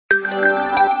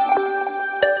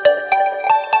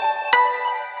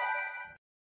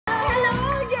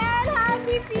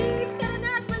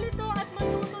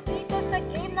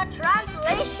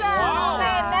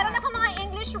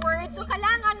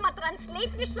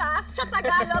siya sa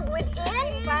Tagalog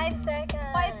within 5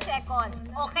 seconds. 5 seconds.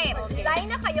 Okay.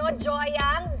 Line na kayo,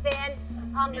 Joyang, then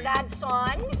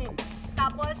Radson.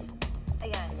 Tapos,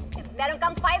 ayan. Meron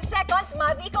kang 5 seconds.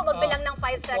 Mavi, ikaw magbilang ng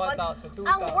 5 seconds. 1,000, 2,000.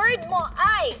 Ang word mo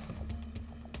ay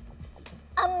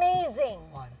amazing.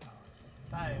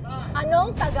 1,000.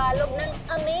 Anong Tagalog ng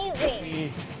amazing?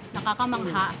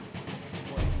 Nakakamangha.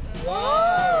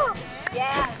 Wow!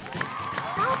 Yes.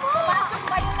 Pumasok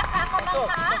ba yung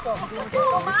nakakamangha?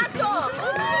 Pumasok.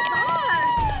 Oh my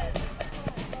gosh!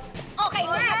 Okay,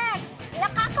 next.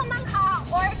 Nakakamangha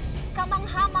or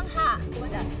kamangha-mangha?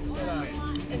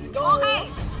 Let's go! Okay.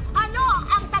 Ano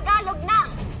ang Tagalog ng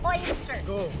oyster?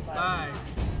 Go! 5,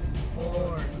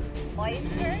 4,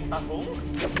 Oyster? Tahong?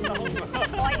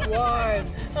 Oyster. 1.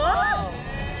 Wow!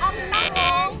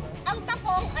 Ang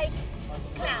tahong ay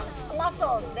clams,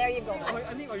 mussels. There you go.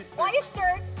 Ano yung oyster?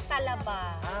 Oyster,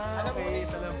 talaba. Okay,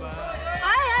 sa laba.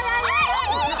 Ay!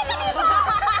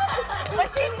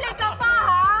 Masimple ka pa,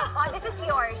 ha? Oh, this is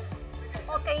yours.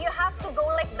 Okay, you have to go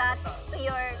like that to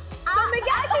your... So,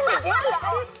 Miguel, si Miguel.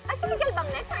 Ay, si Miguel bang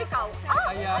next or ikaw?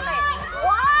 Ayan. Okay.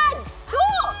 1, 2,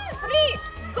 3,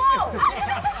 go!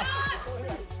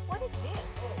 What is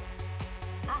this?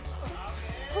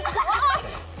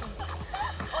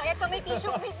 Oh, eto, may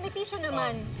tissue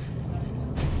naman.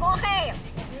 Okay,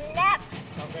 next.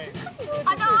 Okay.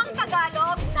 Ano ang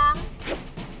Tagalog ng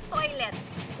toilet?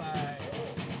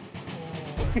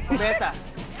 5, 4. Kubeta.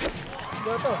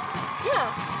 Go to.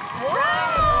 Yeah.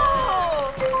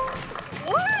 Wow!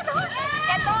 What?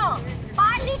 Ito,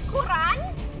 palikuran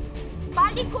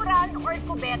or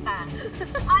kubeta.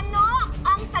 Ano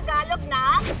ang Tagalog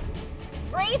ng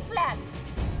bracelet?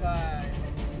 5,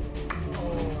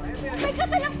 4. May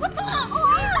katalang ko to!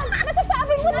 Oh,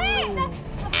 nasasabi mo na eh!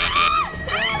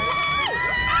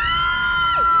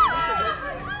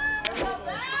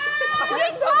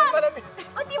 Wait,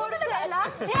 oh, di mo na alam?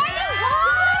 There you go!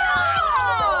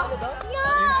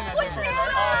 Yeah,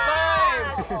 pulsera!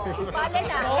 Bale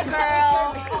na. Go,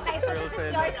 girl! Okay, so this is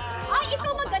yours. Ay,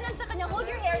 ikaw maganon sa kanya. Hold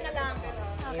your hair na lang.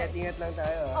 Ingat-ingat lang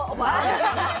tayo. Oo ba?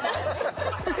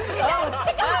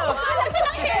 Teka, alam siya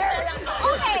ng hair.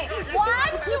 Okay,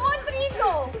 1, 2, 3,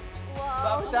 go!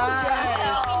 Wow, so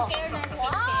gentle. Skincare na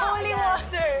skincare. Holy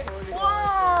water.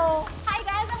 Wow. Hi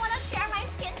guys, I wanna share my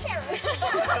skincare.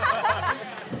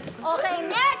 Okay,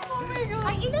 next. Oh my gosh.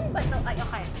 Ay, ilan ba to? Ay,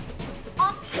 okay.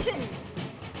 Auction.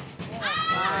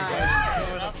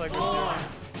 Nasagot.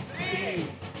 3,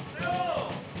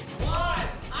 2, 1.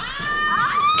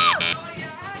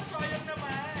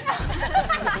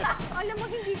 Alam mo,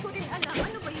 hindi ko rin alam.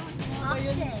 Ano ba yun?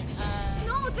 Auction.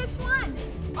 No, this one.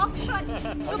 Auction.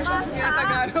 Subasta.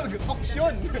 Tagalog.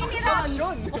 Auction.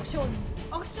 Auction.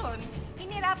 Auction.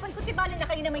 Hinirapan ko, tibali na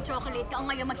kanina may chocolate ka o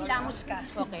ngayon maghilamos ka.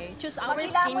 Okay, choose our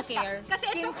Maghilamos ka. skincare. Kasi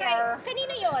ito, Skincare.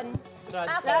 kanina yun.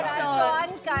 Radson. Kay Radson,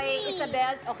 kay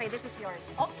Ysabel. Okay, this is yours.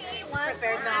 Okay, one.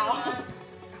 Prepared now.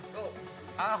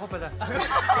 Ako pala.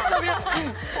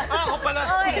 Ako pala.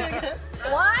 Oy.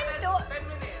 1, 2.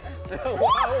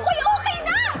 Wow! Uy, okay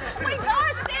na! Oh my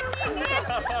gosh, 10 minutes!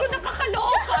 Diyos ko,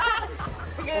 nakakaloka!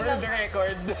 World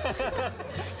record.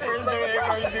 World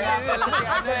record. Pala si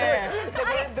ano eh.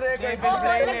 World record.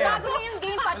 Oo, nagbago na yung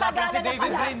game. Patagalan na David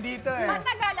pala. Brain dito eh.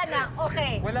 Patagalan na.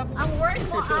 Okay. Wala po. Ang word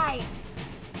mo ay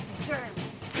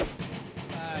germs. 5,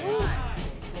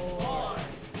 4,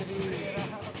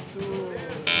 3,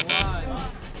 2,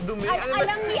 1. Dumi.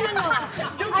 Alam ni ano?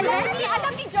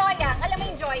 Alam ni Joyang. Alam mo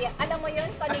yung Joyang? Alam mo yun?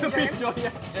 Kung ano yung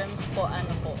germs? Germs po,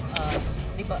 ano po,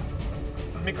 di ba?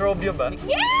 Mikrobyo ba?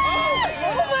 Yes!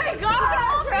 Oh my God!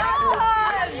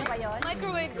 Alam ba yun?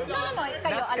 Microwave. No.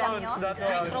 Kayo, alam nyo? That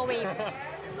counts. Microwave.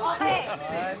 Okay.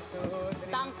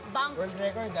 1, 2, 3. Bank. World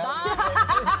record ha?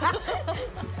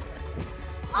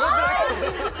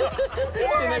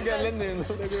 Tinagalan na yun.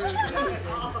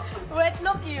 Wet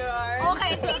look you are.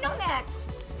 Okay, sinong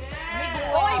next?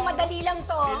 Oy, madali lang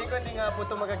to. Hindi ko hindi nga po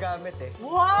ito magagamit eh.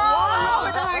 Wow.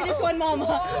 For the hardest one, mama.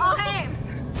 Okay,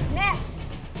 next.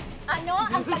 Ano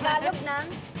ang Tagalog ng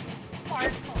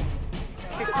sparkle?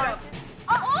 Kismet.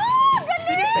 Oo!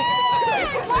 Galing!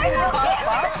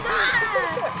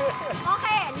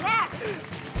 Okay, next.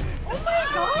 Oh my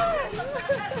God!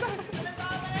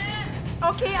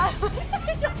 Okay,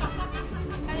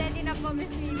 Ready na po,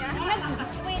 Miss Mina.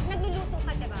 Wait, nagluluto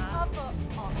ka, diba? Opo.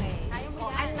 Okay. Oh,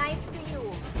 I'm nice to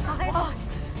you. Okay. Oh,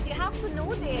 you have to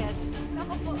know this.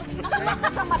 Ako po.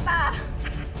 Ako sa mata.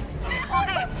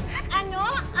 Okay. Ano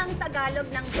ang Tagalog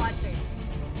ng butter?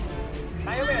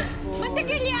 Tayo ba yan?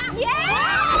 Mantequilla! Yeah!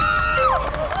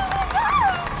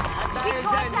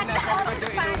 Because that's also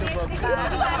Spanish, di ba?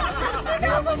 Di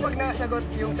ba ba pag nasagot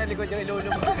yung sa likod yung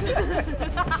ilulubog?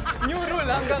 New rule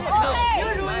hanggang... Okay,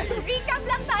 recap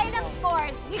lang tayo ng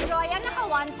scores. Si Joyang naka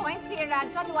 1 point, si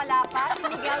Radson wala pa, si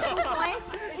Miguel 2 points,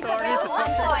 Ysabel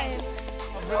 1 point.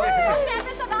 So,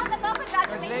 syempre sa round na to,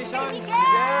 congratulations kay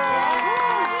Miguel!